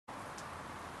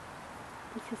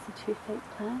This is the toothache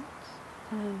plant,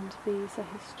 and these are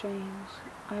his strange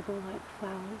eyeball-like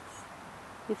flowers.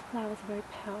 These flowers are very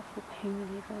powerful pain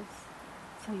relievers,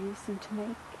 so I use them to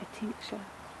make a tincture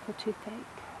for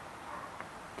toothache.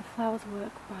 The flowers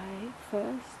work by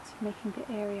first making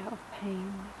the area of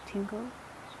pain tingle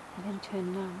and then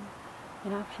turn numb,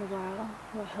 and after a while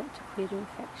it will help to clear the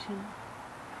infection.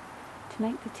 To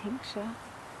make the tincture,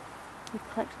 we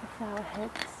collect the flower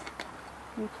heads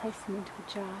and we place them into a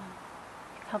jar.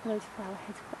 You cover those flower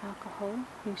heads with alcohol,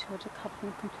 being sure to cover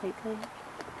them completely.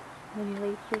 And then you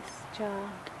leave this jar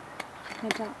in a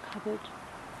dark cupboard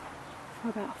for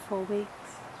about 4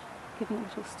 weeks, giving it a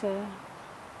little stir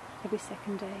every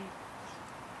second day.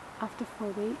 After 4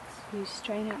 weeks, you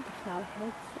strain out the flower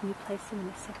heads and you place them in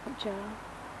a separate jar,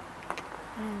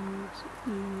 and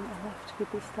you are left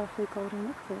with this lovely golden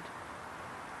liquid,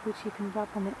 which you can rub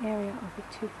on the area of your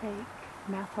toothache,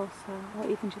 mouth ulcer, or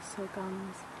even just sore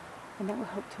gums, and that will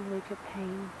help to relieve your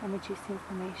pain and reduce the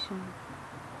inflammation.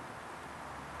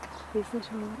 These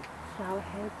little flower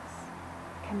heads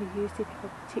can be used if you have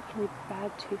a particularly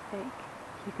bad toothache.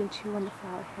 You can chew on the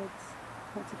flower heads.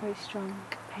 That's a very strong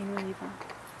pain reliever.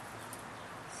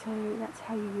 So that's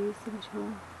how you use the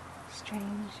little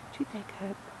strange toothache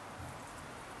herb.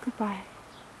 Goodbye.